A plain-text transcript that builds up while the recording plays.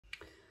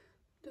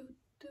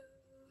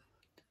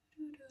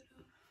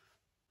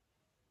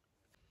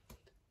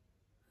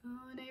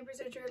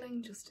Numbers are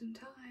drilling just in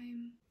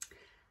time.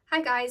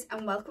 Hi guys,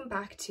 and welcome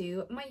back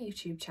to my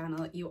YouTube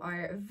channel. You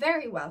are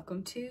very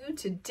welcome to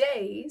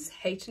today's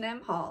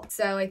H&M haul.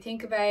 So I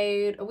think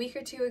about a week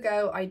or two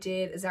ago I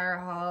did a Zara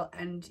haul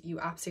and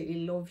you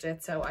absolutely loved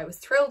it, so I was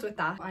thrilled with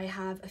that. I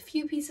have a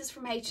few pieces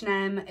from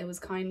H&M. It was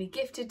kindly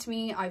gifted to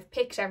me. I've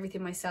picked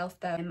everything myself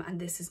though, and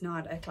this is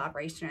not a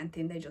collaboration or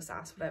anything. They just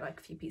asked would I like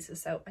a few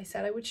pieces, so I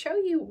said I would show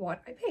you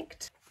what I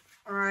picked.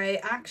 I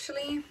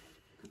actually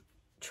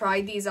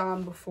tried these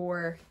on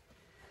before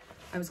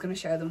I was going to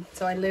show them,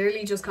 so I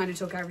literally just kind of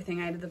took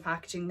everything out of the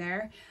packaging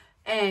there.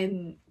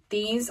 And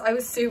these I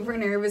was super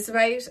nervous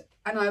about,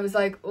 and I was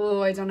like,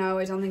 oh, I don't know,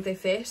 I don't think they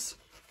fit.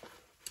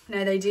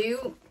 Now they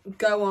do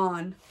go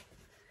on,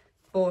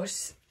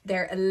 but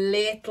they're a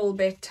little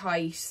bit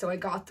tight, so I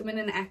got them in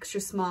an extra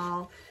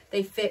small.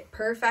 They fit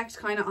perfect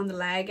kind of on the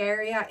leg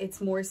area.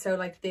 It's more so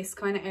like this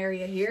kind of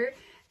area here.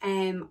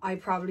 I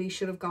probably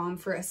should have gone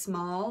for a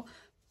small,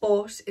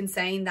 but in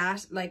saying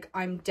that, like,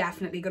 I'm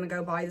definitely going to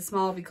go buy the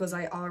small because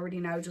I already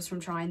know just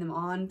from trying them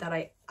on that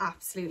I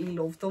absolutely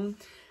love them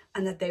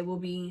and that they will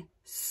be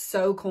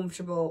so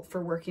comfortable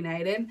for working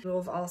out in. I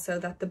love also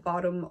that the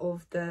bottom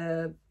of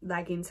the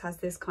leggings has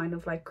this kind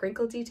of like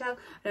crinkle detail.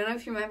 I don't know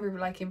if you remember,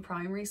 like in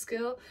primary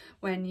school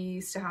when you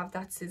used to have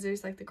that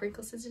scissors, like the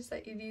crinkle scissors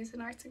that you'd use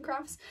in arts and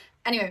crafts.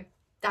 Anyway,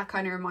 that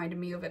kind of reminded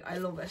me of it. I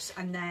love it.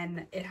 And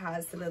then it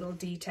has the little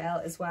detail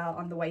as well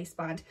on the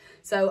waistband.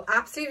 So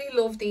absolutely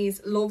love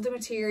these. Love the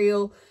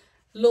material.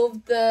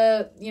 Love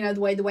the, you know, the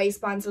way the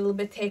waistband's a little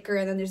bit thicker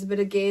and then there's a bit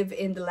of give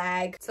in the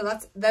leg. So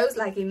that's those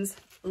leggings.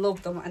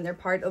 Love them, and they're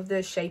part of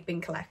the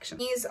shaping collection.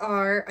 These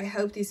are, I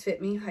hope these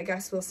fit me. I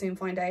guess we'll soon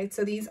find out.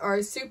 So these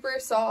are super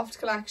soft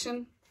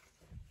collection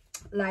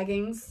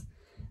leggings.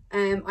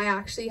 I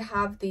actually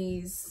have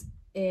these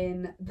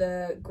in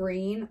the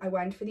green. I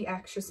went for the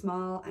extra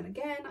small, and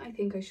again I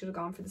think I should have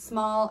gone for the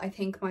small. I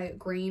think my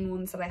green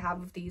ones that I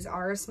have of these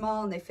are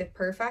small and they fit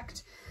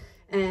perfect,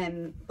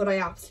 but I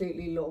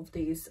absolutely love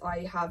these. I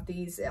have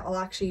these. I'll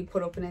actually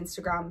put up an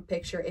Instagram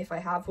picture if I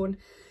have one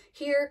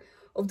here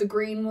of the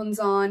green ones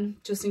on,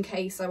 just in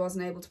case I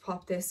wasn't able to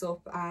pop this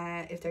up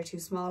if they're too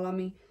small on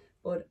me,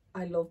 but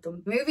I love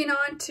them. Moving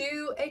on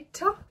to a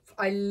top.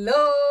 I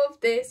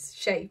love this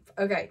shape.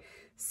 Okay,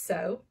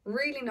 so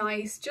really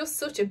nice, just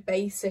such a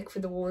basic for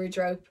the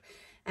wardrobe.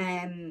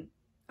 I'm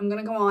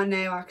gonna go on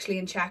now actually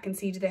and check and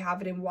see do they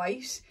have it in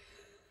white.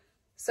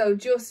 So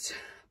just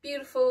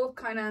beautiful,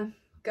 kind of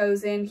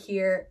goes in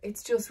here.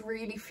 It's just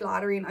really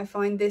flattering. I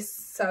find this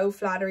so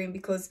flattering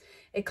because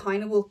it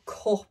kind of will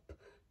cup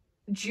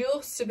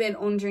just a bit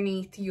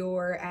underneath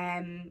your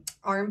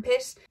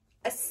armpit.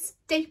 A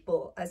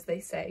staple, as they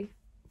say.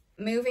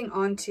 Moving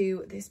on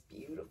to this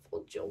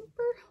beautiful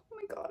jumper. Oh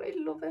my god, I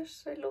love it.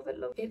 I love it,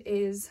 love it. It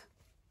is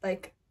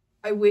like,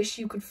 I wish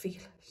you could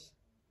feel it.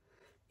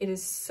 It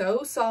is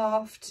so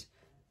soft.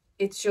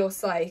 It's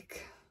just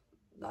like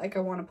I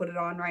want to put it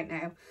on right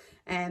now.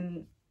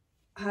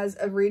 Has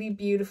a really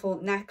beautiful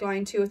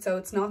neckline to it, so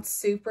it's not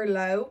super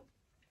low.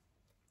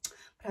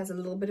 It has a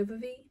little bit of a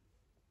V,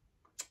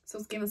 so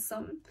it's giving us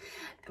something,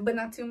 but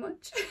not too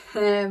much.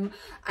 And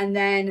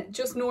then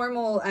just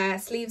normal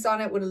sleeves on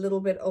it with a little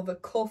bit of a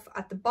cuff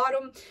at the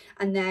bottom,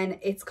 and then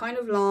it's kind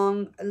of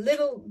long, a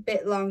little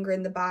bit longer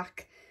in the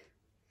back.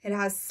 It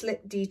has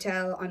slit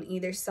detail on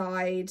either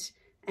side.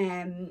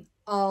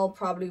 I'll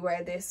probably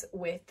wear this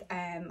with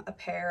a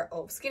pair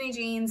of skinny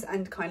jeans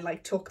and kind of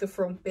like tuck the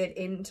front bit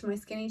into my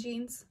skinny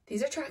jeans.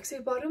 These are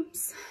tracksuit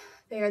bottoms.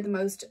 They are the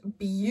most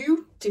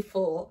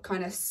beautiful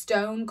kind of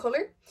stone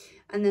colour,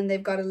 and then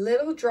they've got a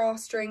little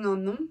drawstring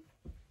on them.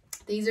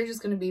 These are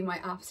just going to be my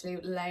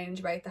absolute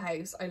lounge about the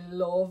house. I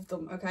love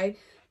them, okay?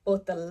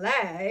 But the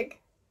leg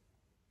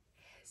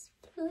is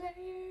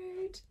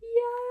flared.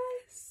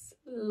 Yes!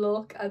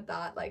 Look at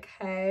that. Like,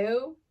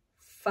 how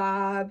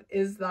fab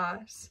is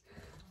that?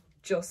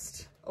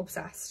 Just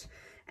obsessed.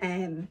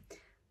 I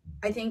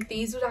think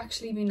these would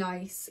actually be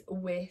nice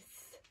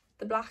with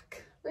the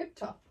black rib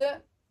top. Yeah.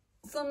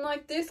 Something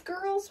like this,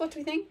 girls. What do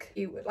we think?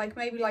 You like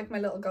maybe like my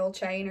little gold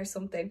chain or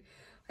something.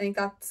 I think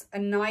that's a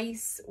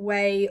nice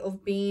way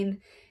of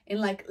being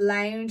in like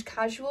lounge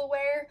casual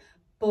wear,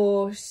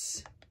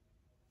 but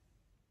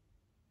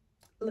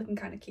looking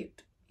kind of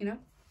cute, you know?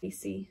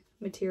 AC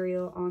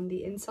material on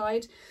the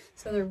inside,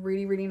 so they're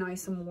really, really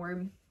nice and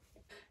warm.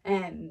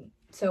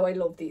 So I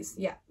love these.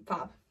 Yeah,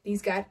 fab.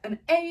 These get an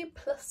A+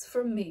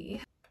 from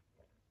me.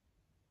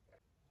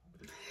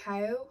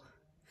 How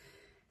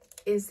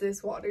is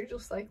this water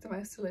just like the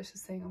most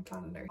delicious thing on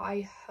planet Earth?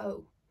 I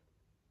hope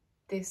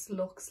this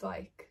looks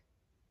like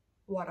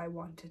what I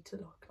want it to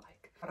look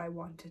like. What I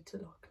want it to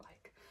look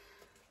like.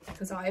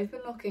 Because I've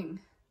been looking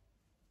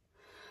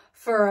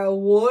for a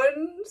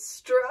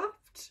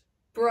one-strapped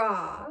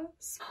bra.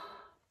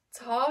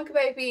 Talk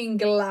about being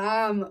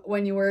glam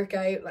when you work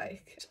out,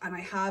 like. And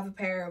I have a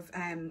pair of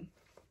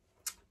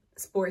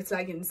sports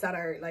leggings that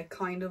are like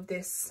kind of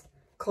this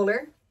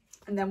colour,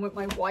 and then with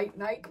my white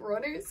Nike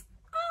runners.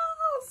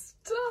 Oh,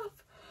 stop.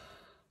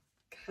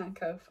 Can't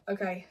cope.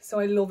 Okay, so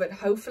I love it.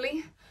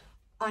 Hopefully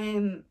I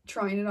am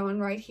trying it on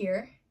right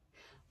here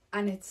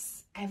and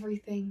it's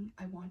everything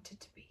I want it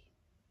to be.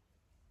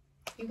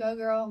 You go,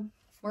 girl,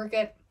 work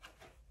it.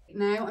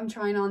 Now I'm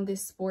trying on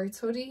this sports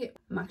hoodie.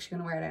 I'm actually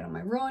gonna wear it out on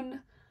my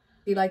run.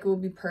 I feel like it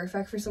would be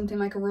perfect for something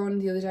like a run.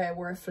 The other day I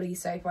wore a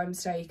fleece out by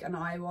mistake and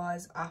I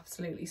was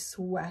absolutely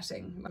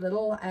sweating.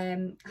 Little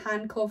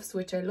handcuffs,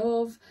 which I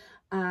love,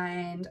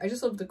 and I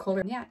just love the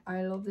colour. Yeah,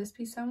 I love this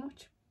piece so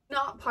much.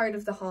 Not part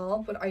of the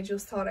haul, but I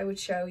just thought I would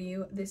show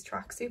you this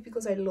tracksuit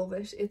because I love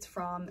it. It's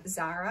from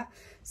Zara,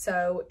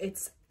 so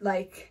it's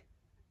like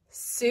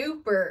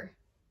super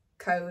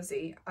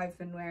cozy. I've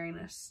been wearing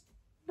it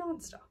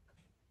non-stop.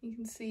 You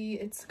can see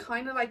it's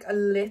kind of like a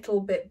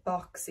little bit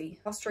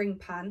boxy. Drawstring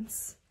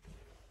pants.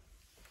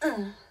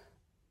 Kind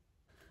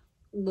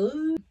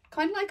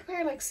of like a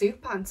pair of like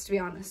suit pants, to be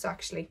honest,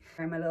 actually.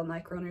 I wear my little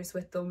Nike runners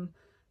with them.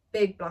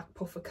 Big black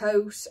puffer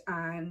coat,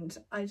 and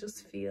I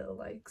just feel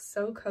like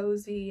so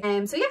cozy.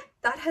 So yeah,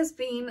 that has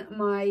been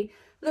my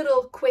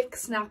little quick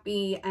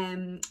snappy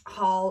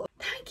haul.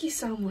 Thank you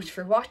so much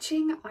for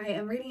watching. I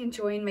am really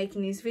enjoying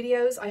making these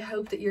videos. I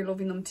hope that you're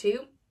loving them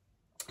too.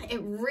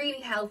 It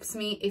really helps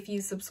me if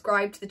you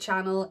subscribe to the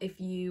channel, if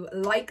you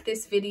like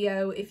this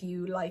video, if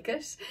you like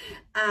it,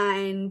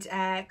 and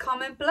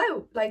comment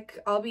below. Like,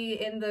 I'll be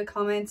in the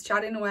comments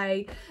chatting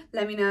away.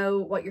 Let me know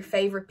what your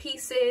favorite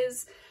piece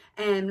is,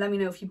 and let me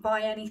know if you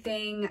buy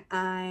anything,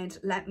 and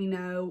let me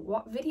know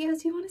what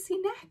videos you want to see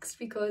next,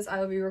 because I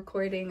will be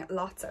recording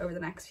lots over the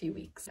next few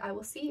weeks. I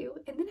will see you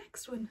in the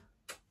next one.